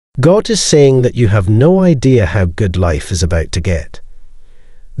God is saying that you have no idea how good life is about to get.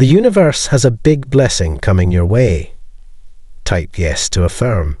 The universe has a big blessing coming your way. Type yes to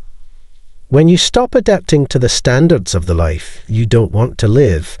affirm. When you stop adapting to the standards of the life you don't want to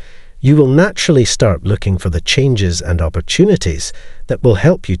live, you will naturally start looking for the changes and opportunities that will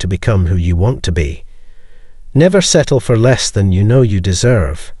help you to become who you want to be. Never settle for less than you know you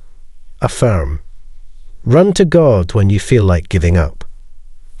deserve. Affirm. Run to God when you feel like giving up.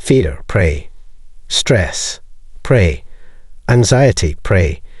 Fear, pray. Stress, pray. Anxiety,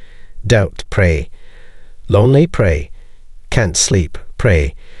 pray. Doubt, pray. Lonely, pray. Can't sleep,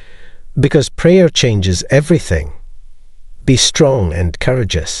 pray. Because prayer changes everything. Be strong and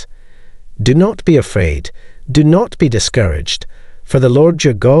courageous. Do not be afraid. Do not be discouraged, for the Lord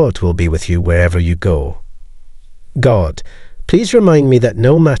your God will be with you wherever you go. God, please remind me that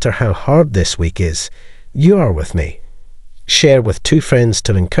no matter how hard this week is, you are with me. Share with 2 friends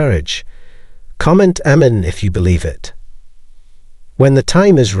to encourage. Comment Amen if you believe it. When the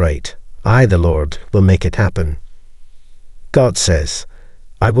time is right, I, the Lord, will make it happen. God says,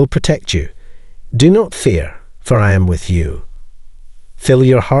 I will protect you. Do not fear, for I am with you. Fill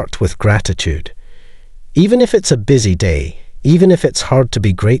your heart with gratitude. Even if it's a busy day, even if it's hard to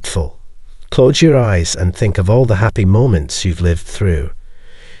be grateful, close your eyes and think of all the happy moments you've lived through.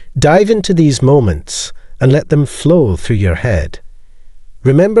 Dive into these moments and let them flow through your head.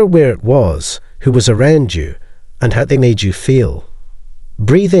 Remember where it was, who was around you, and how they made you feel.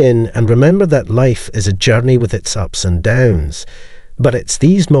 Breathe in and remember that life is a journey with its ups and downs, but it's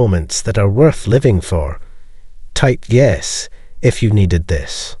these moments that are worth living for. Type yes if you needed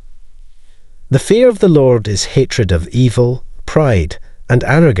this. The fear of the Lord is hatred of evil, pride, and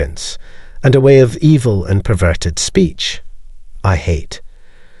arrogance, and a way of evil and perverted speech. I hate.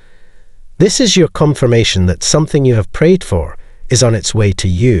 This is your confirmation that something you have prayed for is on its way to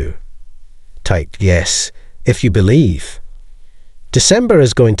you. Type yes if you believe. December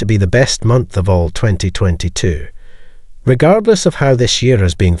is going to be the best month of all 2022. Regardless of how this year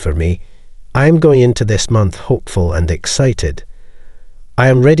has been for me, I am going into this month hopeful and excited. I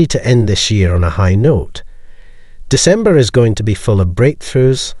am ready to end this year on a high note. December is going to be full of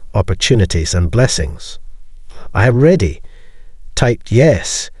breakthroughs, opportunities and blessings. I am ready. Type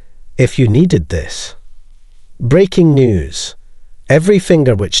yes if you needed this. Breaking news. Every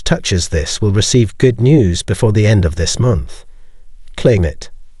finger which touches this will receive good news before the end of this month. Claim it.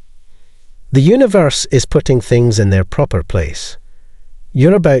 The universe is putting things in their proper place.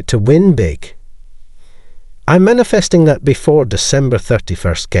 You're about to win big. I'm manifesting that before December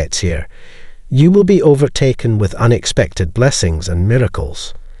 31st gets here, you will be overtaken with unexpected blessings and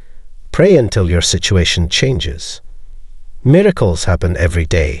miracles. Pray until your situation changes. Miracles happen every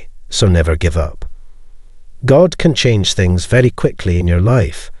day, so never give up. God can change things very quickly in your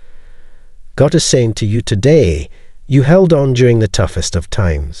life. God is saying to you today, you held on during the toughest of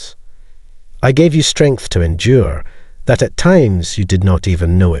times. I gave you strength to endure, that at times you did not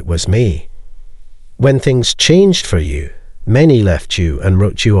even know it was me. When things changed for you, many left you and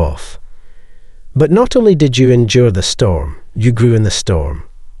wrote you off. But not only did you endure the storm, you grew in the storm.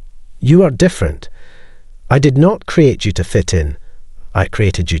 You are different. I did not create you to fit in. I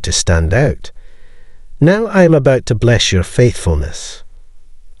created you to stand out. Now I am about to bless your faithfulness.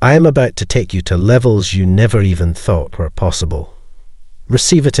 I am about to take you to levels you never even thought were possible.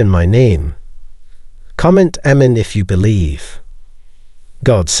 Receive it in my name. Comment Amen if you believe.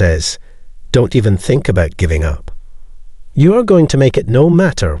 God says, don't even think about giving up. You are going to make it no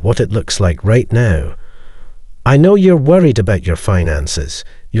matter what it looks like right now. I know you're worried about your finances,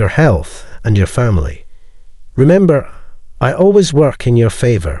 your health, and your family. Remember, I always work in your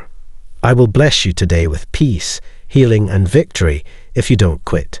favor. I will bless you today with peace, healing, and victory if you don't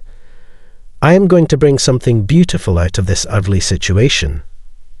quit. I am going to bring something beautiful out of this ugly situation.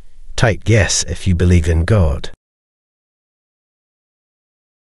 Type yes if you believe in God.